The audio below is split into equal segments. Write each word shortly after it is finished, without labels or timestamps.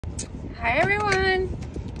Hi everyone,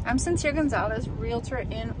 I'm Sonsire Gonzalez, Realtor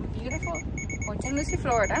in beautiful Port Saint Lucie,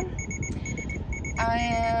 Florida.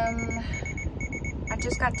 I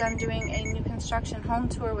just got done doing a new construction home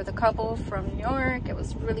tour with a couple from New York. It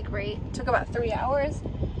was really great. It took about 3 hours.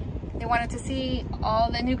 They wanted to see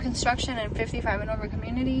all the new construction in 55 and over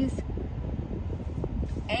communities.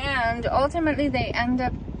 And ultimately they ended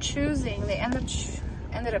up choosing,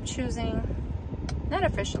 not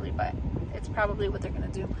officially, but it's probably what they're gonna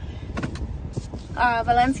do.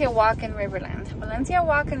 Valencia Walk in Riverland. Valencia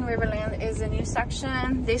Walk in Riverland is a new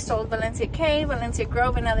section. They sold Valencia K, Valencia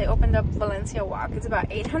Grove, and now they opened up Valencia Walk. It's about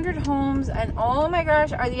 800 homes, and oh my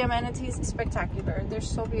gosh, are the amenities spectacular. They're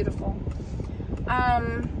so beautiful.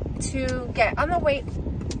 To get on the wait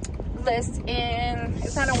list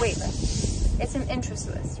it's not a wait list, it's an interest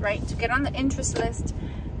list, right? To get on the interest list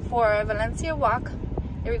for Valencia Walk,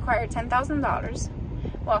 they require $10,000.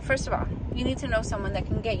 Well, first of all, you need to know someone that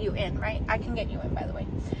can get you in, right? I can get you in, by the way.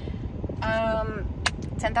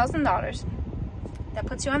 $10,000. That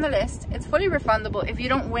puts you on the list. It's fully refundable. If you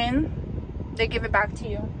don't win, they give it back to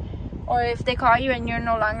you. Or if they call you and you're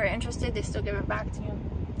no longer interested, they still give it back to you.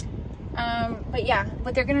 But yeah,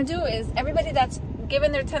 what they're gonna do is everybody that's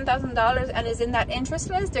given their $10,000 and is in that interest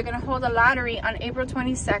list, they're gonna hold a lottery on April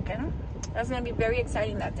 22nd. That's gonna be very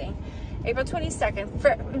exciting that day. April 22nd.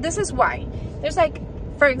 This is why. There's like,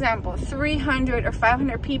 for example, 300 or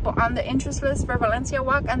 500 people on the interest list for Valencia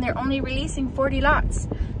Walk, and they're only releasing 40 lots.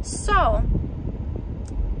 So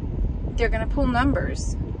they're gonna pull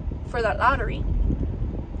numbers for that lottery,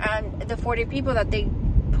 and the 40 people that they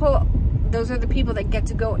pull, those are the people that get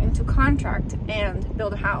to go into contract and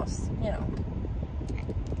build a house. You know,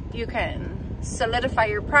 you can solidify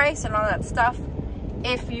your price and all that stuff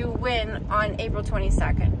if you win on April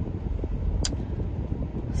 22nd.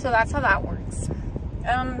 So that's how that works.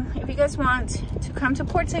 If you guys want to come to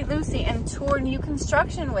Port Saint Lucie and tour new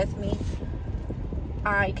construction with me,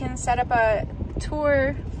 I can set up a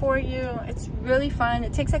tour for you. It's really fun.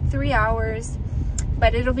 It takes like 3 hours,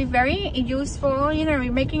 but it'll be very useful. You know,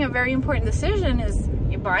 you're making a very important decision. Is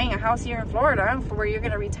you're buying a house here in Florida for where you're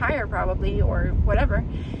going to retire probably, or whatever.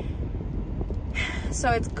 So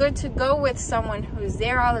it's good to go with someone who's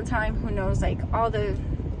there all the time, who knows like all the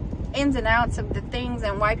ins and outs of the things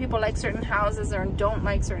and why people like certain houses or don't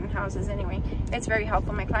like certain houses. Anyway, it's very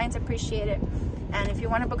helpful. My clients appreciate it. And if you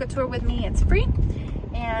want to book a tour with me, it's free.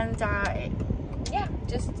 And yeah,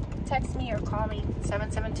 just text me or call me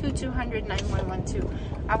 772-200-9112.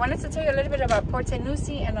 I wanted to tell you a little bit about Port Saint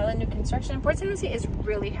Lucie and all the new construction. Port Saint Lucie is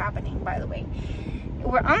really happening, by the way.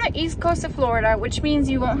 We're on the east coast of Florida, which means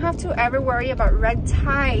you won't have to ever worry about red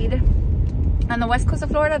tide. On the west coast of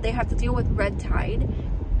Florida, they have to deal with red tide.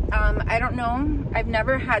 I don't know, I've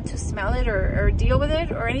never had to smell it or deal with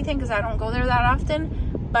it or anything because I don't go there that often,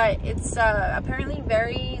 but it's apparently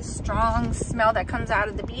very strong smell that comes out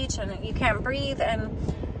of the beach and you can't breathe. And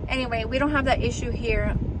anyway, we don't have that issue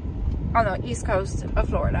here on the east coast of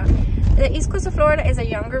Florida. The east coast of Florida is a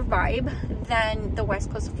younger vibe than the west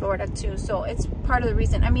coast of Florida too, so it's part of the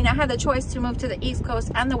reason. I mean, I had the choice to move to the east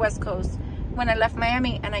coast and the west coast when I left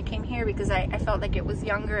Miami, and I came here because I felt like it was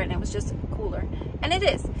younger and it was just cooler, and it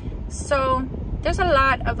is. So there's a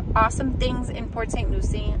lot of awesome things in Port Saint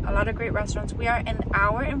Lucie, a lot of great restaurants. We are an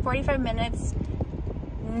hour and 45 minutes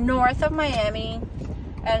north of Miami,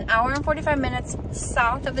 an hour and 45 minutes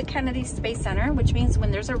south of the Kennedy Space Center, which means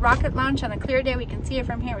when there's a rocket launch on a clear day, we can see it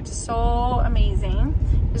from here, which is so amazing.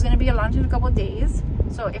 There's going to be a launch in a couple of days,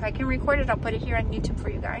 so if I can record it, I'll put it here on YouTube for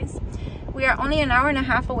you guys. We are only an hour and a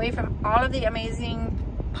half away from all of the amazing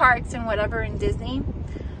parks and whatever in Disney.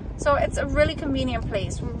 So it's a really convenient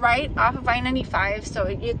place, right off of I-95. So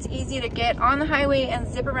it's easy to get on the highway and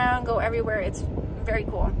zip around, go everywhere. It's very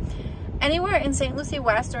cool. Anywhere in St. Lucie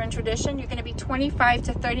West or in Tradition, you're going to be 25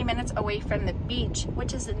 to 30 minutes away from the beach,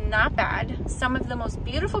 which is not bad. Some of the most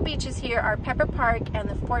beautiful beaches here are Pepper Park and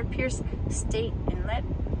the Fort Pierce State Inlet.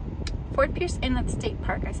 Fort Pierce Inlet State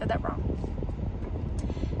Park, I said that wrong.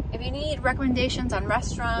 If you need recommendations on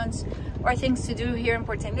restaurants or things to do here in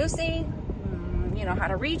Port Saint Lucie, you know how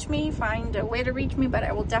to reach me, find a way to reach me, but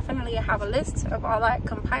I will definitely have a list of all that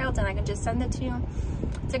compiled and I can just send it to you.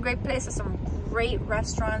 It's a great place with some great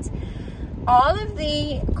restaurants. All of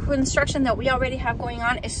the construction that we already have going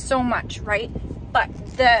on is so much, right? But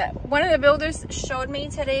one of the builders showed me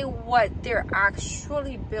today what they're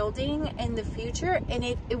actually building in the future, and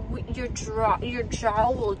your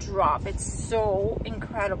jaw will drop. It's so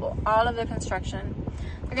incredible. All of the construction.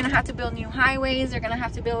 They're gonna have to build new highways. They're gonna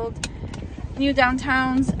have to build new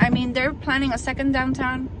downtowns. I mean, they're planning a second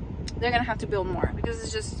downtown. They're gonna have to build more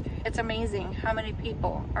because it's amazing how many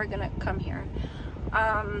people are gonna come here.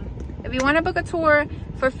 If you want to book a tour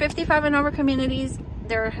for 55 and over communities,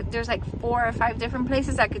 there's like 4 or 5 different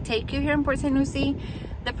places I could take you here in Port Saint Lucie.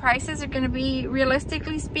 The prices are going to be,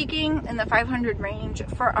 realistically speaking, in the 500 range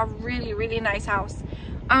for a really, really nice house.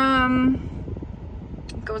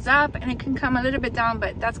 It goes up and it can come a little bit down,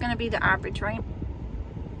 but that's going to be the average, right?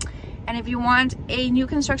 And if you want a new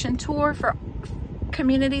construction tour for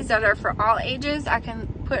communities that are for all ages, I can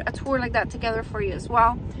put a tour like that together for you as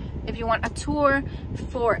well. If you want a tour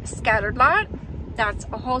for scattered lot, that's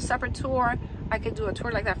a whole separate tour. I could do a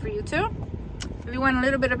tour like that for you too. If you want a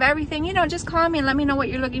little bit of everything, you know, just call me and let me know what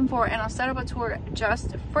you're looking for, and I'll set up a tour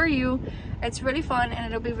just for you. It's really fun and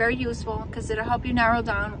it'll be very useful because it'll help you narrow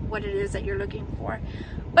down what it is that you're looking for.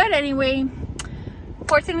 But anyway,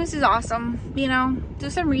 Port Saint Lucie is awesome. You know, do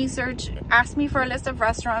some research, ask me for a list of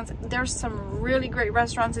restaurants. There's some really great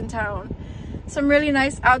restaurants in town, some really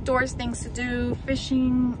nice outdoors things to do,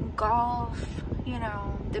 fishing, golf, you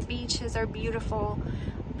know, the beaches are beautiful.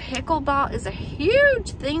 Pickleball is a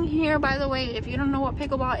huge thing here, by the way. If you don't know what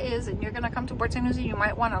pickleball is and you're gonna come to Port Saint Lucie, you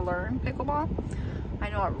might want to learn pickleball. I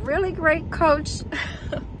know a really great coach.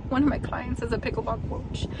 One of my clients is a pickleball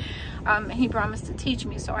coach. He promised to teach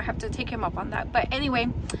me, so I have to take him up on that. But anyway,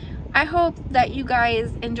 I hope that you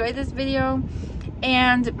guys enjoyed this video,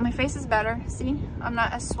 and my face is better. See, I'm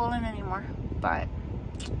not as swollen anymore, but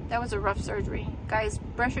that was a rough surgery. Guys,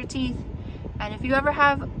 brush your teeth, and if you ever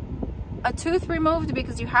have a tooth removed,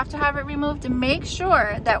 because you have to have it removed, make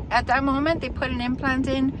sure that at that moment they put an implant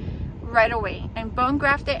in right away and bone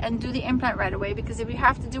graft it and do the implant right away, because if you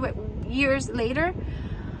have to do it years later,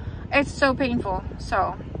 it's so painful.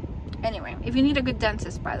 So anyway, if you need a good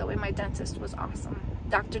dentist, by the way, my dentist was awesome,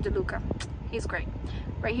 Dr. DeLuca. He's great,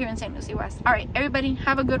 right here in St. Lucie West. All right, everybody,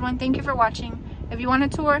 have a good one. Thank you for watching. If you want a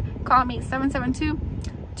tour, call me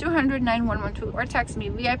 772-200-9112 or text me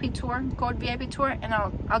VIP tour, code VIP tour, and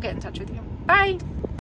I'll get in touch with you. Bye.